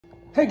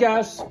Hey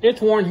guys,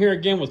 it's Warren here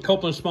again with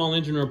Copeland Small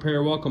Engine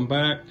Repair. Welcome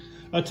back.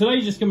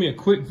 Today's just gonna be a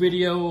quick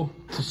video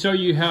to show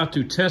you how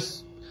to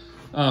test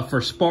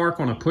for spark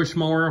on a push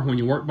mower when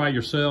you work by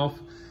yourself.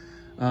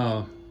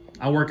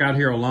 I work out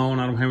here alone.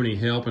 I don't have any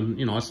help, and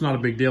it's not a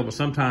big deal, but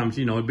sometimes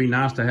it'd be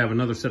nice to have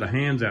another set of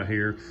hands out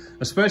here,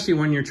 especially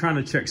when you're trying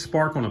to check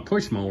spark on a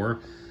push mower,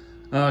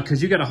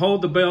 because you got to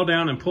hold the bell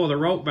down and pull the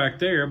rope back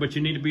there, but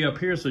you need to be up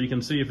here so you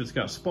can see if it's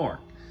got spark.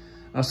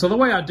 So the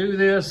way I do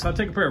this, I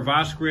take a pair of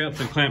vice grips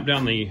and clamp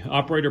down the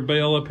operator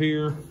bell up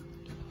here.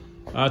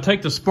 I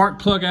take the spark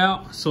plug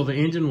out so the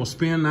engine will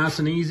spin nice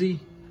and easy.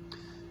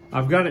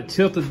 I've got it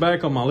tilted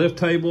back on my lift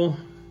table,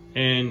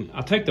 and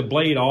I take the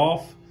blade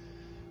off.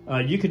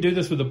 You could do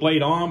this with the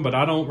blade on, but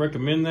I don't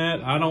recommend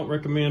that. I don't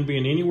recommend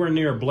being anywhere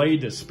near a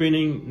blade that's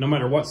spinning, no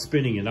matter what's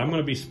spinning it. I'm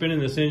going to be spinning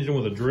this engine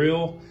with a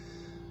drill.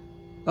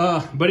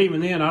 But even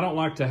then, I don't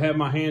like to have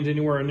my hands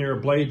anywhere near a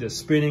blade that's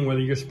spinning,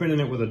 whether you're spinning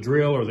it with a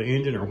drill or the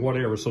engine or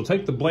whatever. So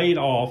take the blade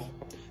off,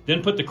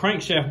 then put the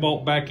crankshaft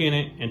bolt back in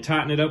it and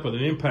tighten it up with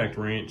an impact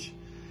wrench.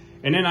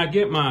 And then I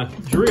get my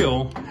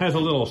drill, has a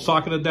little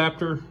socket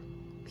adapter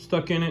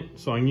stuck in it,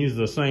 so I can use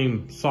the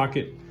same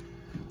socket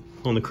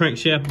on the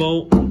crankshaft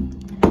bolt.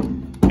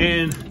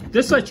 And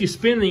this lets you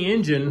spin the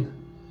engine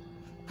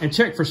and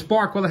check for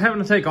spark without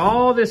having to take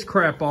all this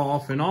crap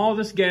off and all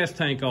this gas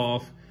tank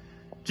off.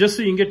 Just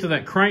so you can get to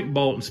that crank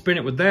bolt and spin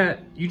it with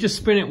that, you just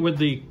spin it with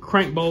the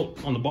crank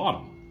bolt on the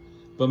bottom.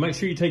 But make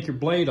sure you take your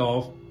blade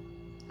off.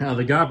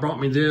 The guy brought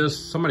me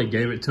this, somebody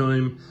gave it to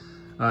him.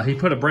 He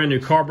put a brand new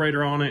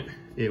carburetor on it.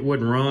 It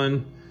wouldn't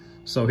run,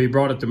 so he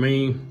brought it to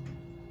me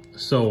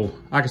so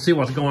I could see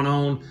what's going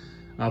on.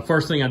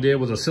 First thing I did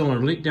was a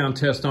cylinder leak down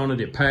test on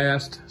it. It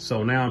passed,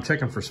 so now I'm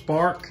checking for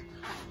spark.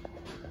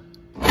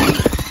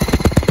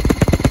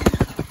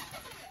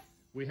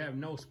 We have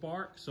no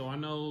spark, so I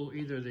know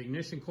either the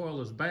ignition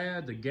coil is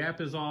bad, the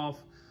gap is off,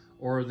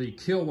 or the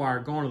kill wire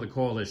going to the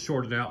coil is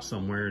shorted out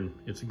somewhere and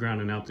it's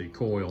grounding out the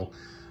coil.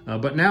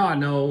 But now I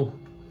know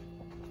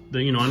that,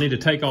 I need to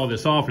take all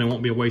this off and it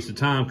won't be a waste of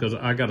time because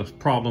I got a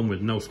problem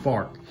with no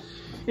spark.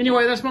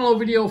 Anyway, that's my little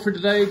video for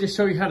today. Just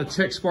show you how to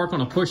check spark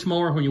on a push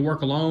mower when you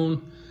work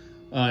alone.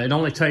 It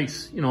only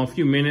takes, a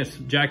few minutes.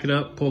 Jack it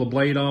up, pull the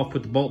blade off,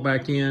 put the bolt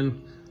back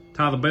in,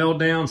 tie the bell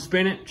down,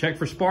 spin it, check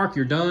for spark,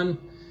 you're done.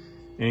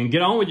 And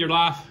get on with your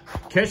life.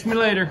 Catch me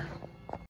later.